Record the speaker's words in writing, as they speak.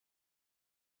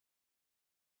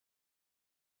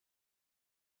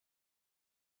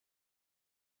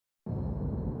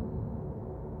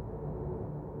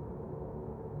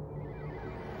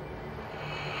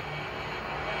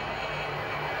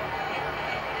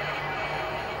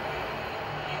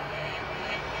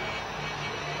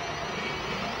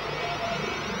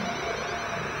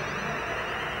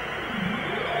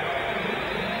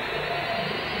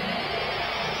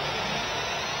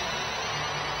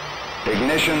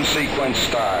Ignition sequence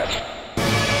start.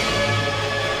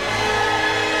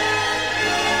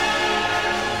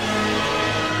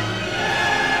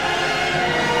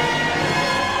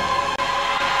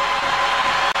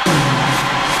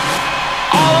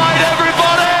 All right,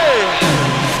 everybody,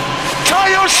 tie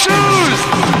your shoes.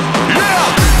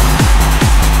 Yeah.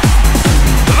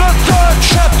 The third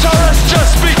chapter has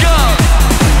just begun.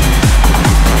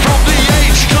 From the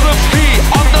H to the P,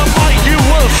 on the mic you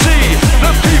will see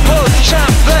the people's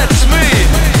champ, that's me.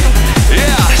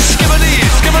 Yeah, skibbity,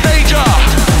 skibbidanger.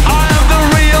 I am the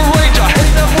real ranger,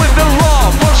 hit them with the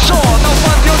raw, for sure, now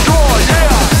find your draw,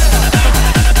 yeah.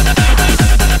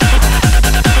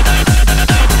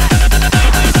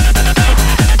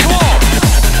 Come on.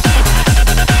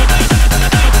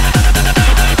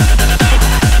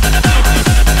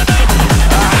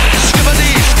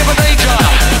 Skibbity, skibbidanger.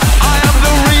 I am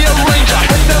the real ranger,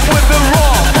 hit them with the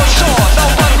raw, for sure, now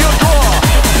find your draw.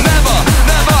 Never,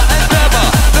 never and never,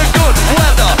 the good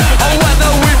weather, or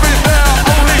whether we be there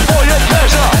only for your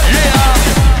pleasure, yeah.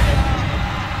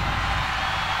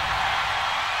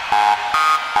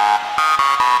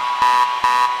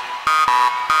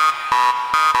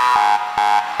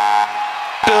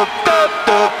 Dup, dup,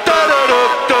 dup, da, da,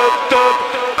 dup, dup, dup.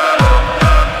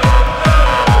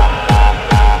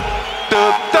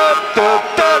 Dup, dup, dup,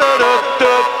 da, da, dup,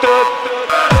 dup, dup.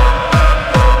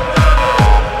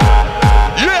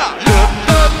 Yeah. Dup,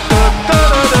 dup, dup, da,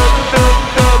 da, dup, dup,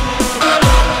 dup.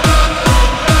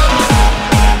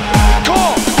 Come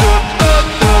on. Dup,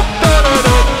 dup, dup, da, da,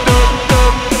 dup, dup, dup.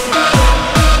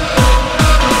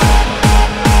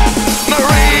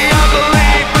 Maria,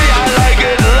 believe me, I like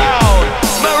it loud.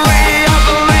 Maria,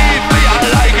 believe me, I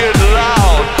like it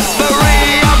loud.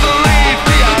 Maria, believe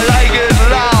me, I like it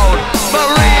loud.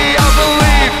 Maria,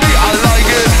 believe me, I like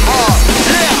it hard.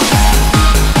 Yeah.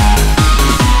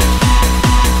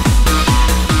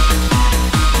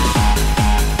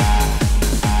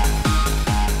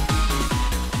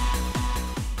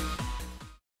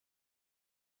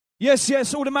 Yes,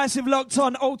 yes, all the massive locked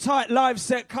on, all tight live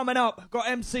set coming up. Got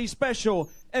MC Special,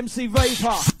 MC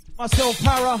Vapor, myself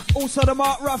Para, also the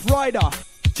Ruff Ryder.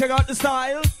 Check out the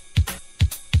style.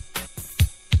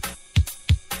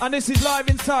 And this is live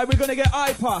inside, we're gonna get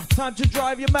hyper. Time to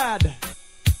drive you mad.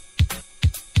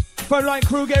 Phone line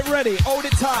crew, get ready, hold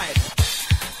it tight.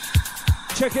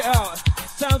 Check it out.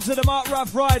 Sounds of the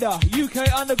Ruff Ryder,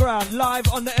 UK Underground, live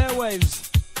on the airwaves.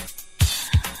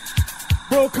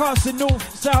 Broadcasting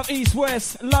north, south, east,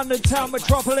 west, London town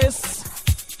metropolis.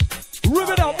 Rip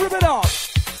it up, rip it up.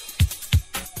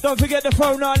 Don't forget the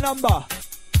phone line number.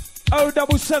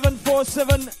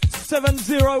 07747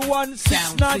 701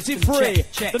 693.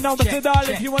 The number to dial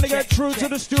if you want to get through to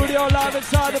the studio live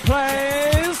inside the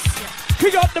place.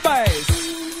 Kick up the bass.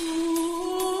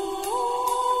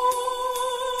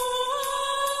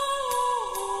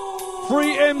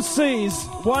 Three MCs,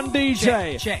 one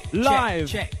DJ, live.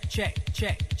 Check.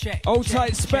 Old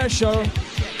tight special.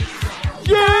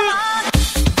 Yeah!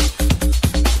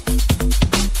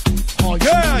 Oh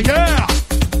yeah, yeah.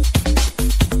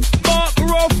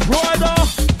 Ruff Ryder.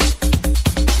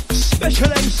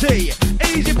 Special MC,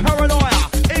 easy paranoia,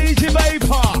 easy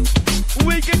vapor.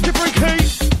 We get to freaky.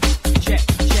 Check.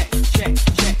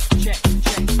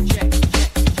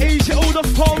 Easy all the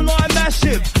phone line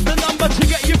massive. The number to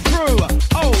get you through.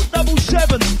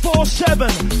 07747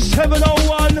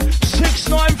 701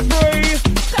 693.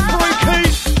 Freaky.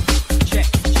 Check.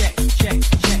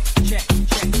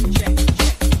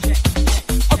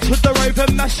 Up to the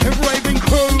raving, massive raving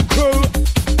crew.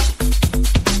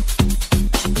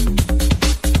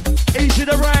 Easy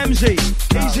the Ramsey,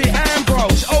 easy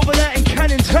Ambrose, over there in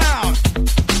Canning Town.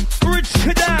 Ritz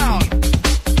it down.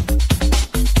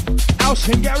 House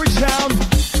in Garrytown.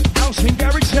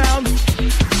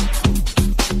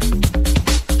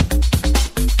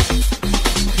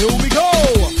 Here we go.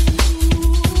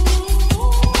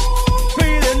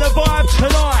 Feeling the vibe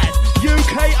tonight.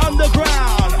 UK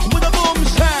Underground with a boom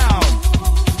sound.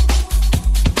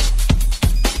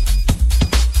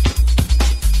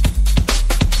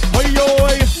 Oi,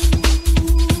 oi.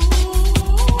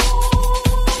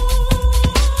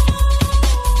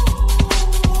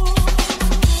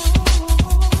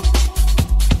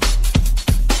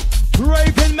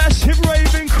 Raving, massive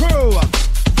raving crew.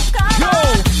 Yo,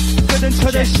 get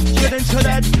into this, get into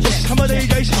that. Just some of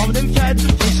DJs, some of them fed.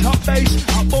 It's up bass,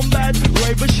 up on bad.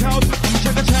 Rave a shout,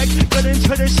 check attack. Get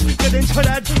into this, get into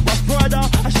that. Ruff Ryder,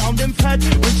 I sound them fed.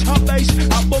 It's up bass,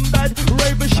 up on bad.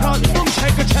 Rave a shout, boom,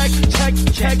 check attack.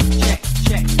 Check.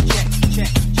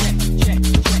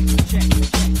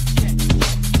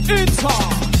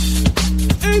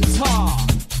 Enter.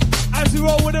 As we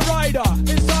roll with the Ryder.